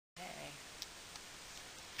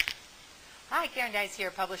Hi, Karen Deis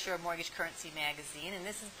here, publisher of Mortgage Currency Magazine, and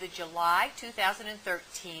this is the July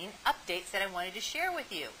 2013 updates that I wanted to share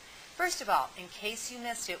with you. First of all, in case you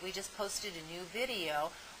missed it, we just posted a new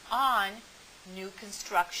video on new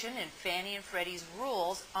construction and Fannie and Freddie's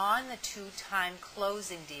rules on the two-time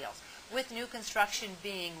closing deals. With new construction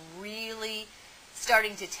being really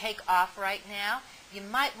starting to take off right now, you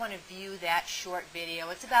might want to view that short video.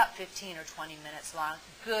 It's about 15 or 20 minutes long.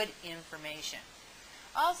 Good information.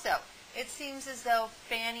 Also, it seems as though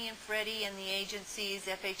Fannie and Freddie and the agencies,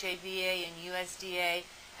 FHA, VA, and USDA,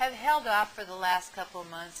 have held off for the last couple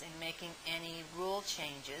of months in making any rule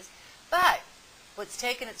changes. But what's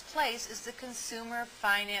taken its place is the Consumer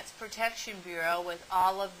Finance Protection Bureau with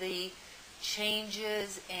all of the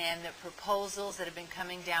changes and the proposals that have been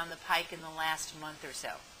coming down the pike in the last month or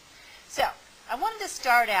so. So, I wanted to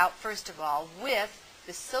start out, first of all, with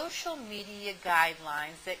the social media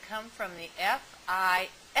guidelines that come from the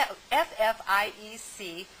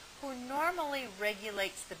FFIEC, who normally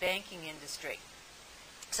regulates the banking industry.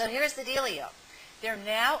 So here's the dealio. They're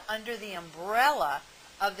now under the umbrella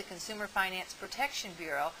of the Consumer Finance Protection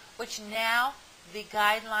Bureau, which now the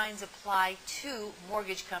guidelines apply to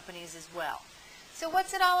mortgage companies as well. So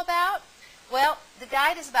what's it all about? Well, the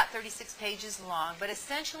guide is about 36 pages long, but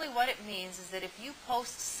essentially what it means is that if you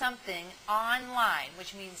post something online,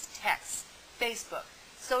 which means text, Facebook,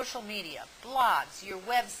 social media, blogs, your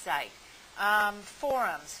website,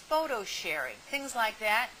 forums, photo sharing, things like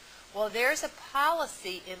that, well, there's a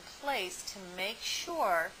policy in place to make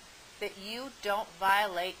sure that you don't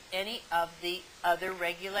violate any of the other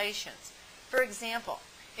regulations. For example,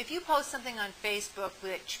 if you post something on Facebook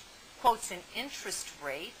which quotes an interest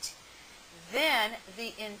rate, then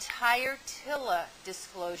the entire TILA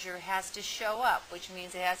disclosure has to show up, which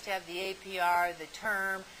means it has to have the APR, the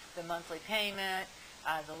term, the monthly payment,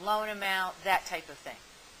 the loan amount, that type of thing.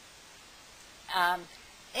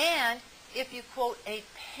 And if you quote a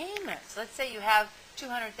payment, so let's say you have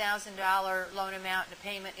 $200,000 loan amount and the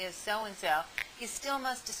payment is so-and-so, you still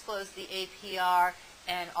must disclose the APR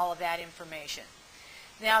and all of that information.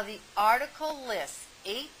 Now the article lists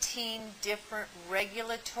 18 different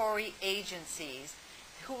regulatory agencies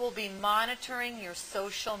who will be monitoring your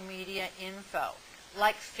social media info,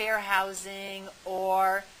 like fair housing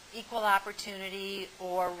or equal opportunity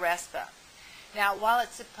or RESPA. Now, while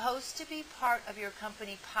it's supposed to be part of your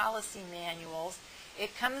company policy manuals,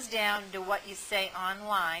 it comes down to what you say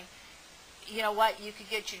online. You know what? You could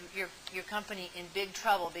get your company in big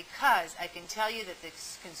trouble, because I can tell you that the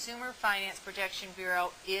Consumer Finance Protection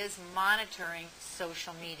Bureau is monitoring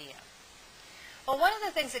social media. Well, one of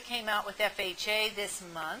the things that came out with FHA this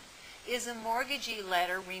month is a mortgagee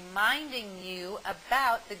letter reminding you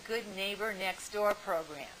about the Good Neighbor Next Door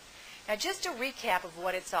program. Now, just a recap of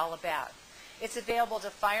what it's all about. It's available to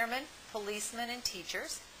firemen, policemen, and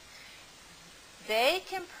teachers. They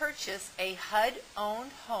can purchase a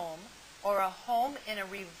HUD-owned home or a home in a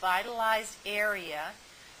revitalized area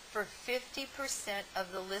for 50%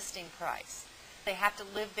 of the listing price. They have to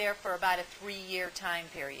live there for about a 3-year time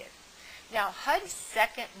period. Now, HUD's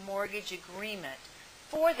second mortgage agreement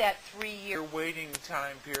for that 3-year waiting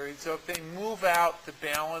time period, so if they move out, the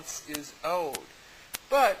balance is owed.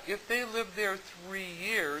 But if they live there 3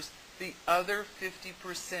 years, the other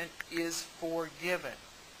 50% is forgiven.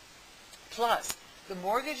 Plus, the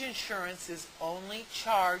mortgage insurance is only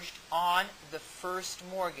charged on the first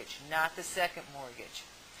mortgage, not the second mortgage.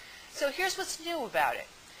 So here's what's new about it.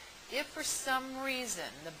 If for some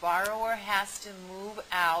reason the borrower has to move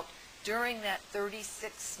out during that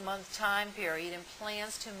 36-month time period and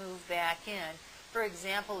plans to move back in, for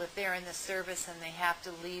example, if they're in the service and they have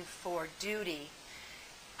to leave for duty,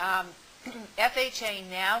 FHA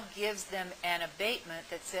now gives them an abatement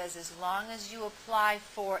that says as long as you apply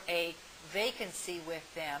for a vacancy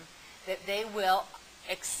with them, that they will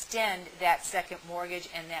extend that second mortgage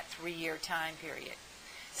and that 3-year time period.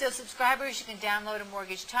 So subscribers, you can download a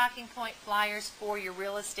Mortgage Talking Point flyers for your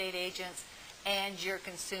real estate agents and your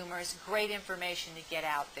consumers. Great information to get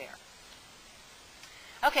out there.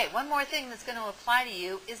 Okay, one more thing that's going to apply to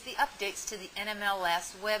you is the updates to the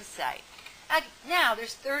NMLS website. Now,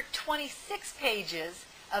 there's 26 pages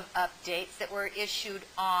of updates that were issued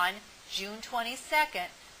on June 22nd,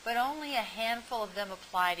 but only a handful of them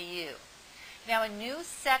apply to you. Now, a new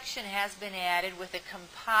section has been added with a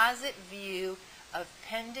composite view of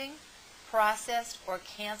pending, processed, or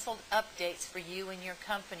canceled updates for you and your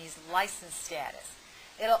company's license status.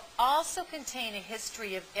 It'll also contain a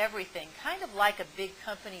history of everything, kind of like a big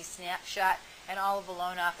company snapshot, and all of the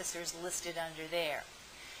loan officers listed under there.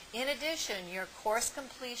 In addition, your course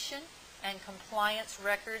completion and compliance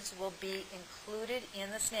records will be included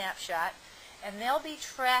in the snapshot, and they'll be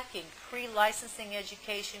tracking pre-licensing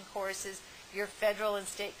education courses, your federal and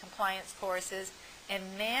state compliance courses,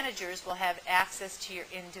 and managers will have access to your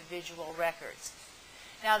individual records.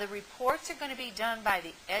 Now, the reports are going to be done by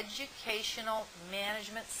the Educational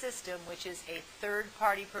Management System, which is a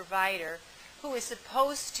third-party provider who is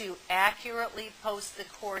supposed to accurately post the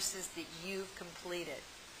courses that you've completed.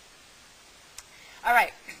 All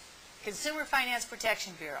right, Consumer Finance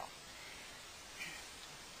Protection Bureau.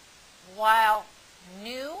 While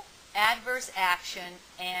new adverse action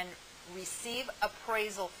and receive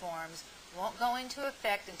appraisal forms won't go into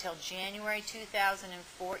effect until January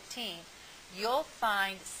 2014, you'll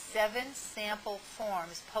find 7 sample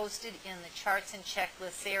forms posted in the charts and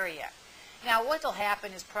checklists area. Now, what will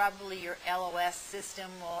happen is probably your LOS system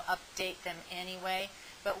will update them anyway,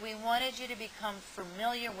 but we wanted you to become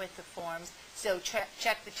familiar with the forms, so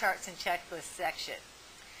check the charts and checklists section.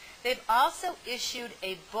 They've also issued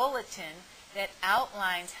a bulletin that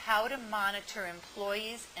outlines how to monitor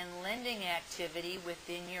employees and lending activity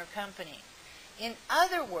within your company. In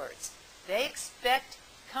other words, they expect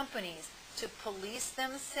companies to police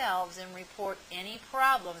themselves and report any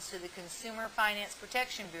problems to the Consumer Finance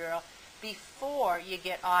Protection Bureau before you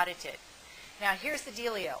get audited. Now, here's the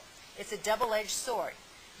dealio. It's a double-edged sword.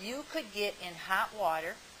 You could get in hot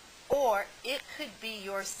water, or it could be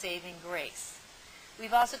your saving grace.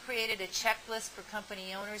 We've also created a checklist for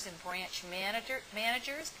company owners and branch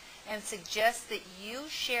managers and suggest that you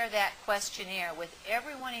share that questionnaire with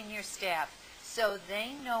everyone in your staff so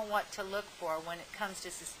they know what to look for when it comes to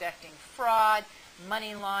suspecting fraud,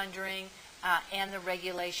 money laundering, and the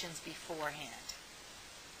regulations beforehand.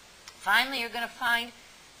 Finally, you're going to find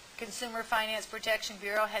Consumer Finance Protection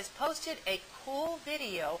Bureau has posted a cool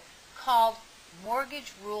video called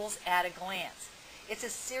Mortgage Rules at a Glance. It's a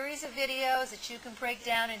series of videos that you can break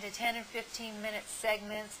down into 10 and 15-minute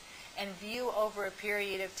segments and view over a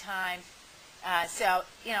period of time. So,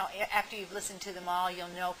 after you've listened to them all, you'll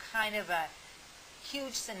know kind of a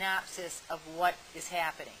huge synopsis of what is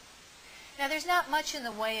happening. Now, there's not much in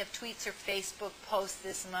the way of tweets or Facebook posts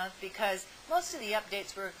this month because most of the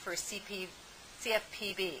updates were for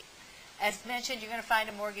CFPB. As mentioned, you're going to find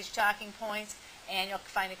a mortgage talking points, and you'll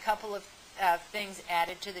find a couple of things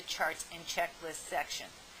added to the charts and checklist section.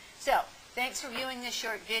 So, thanks for viewing this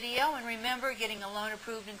short video, and remember, getting a loan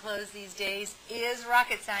approved and closed these days is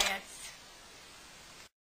rocket science.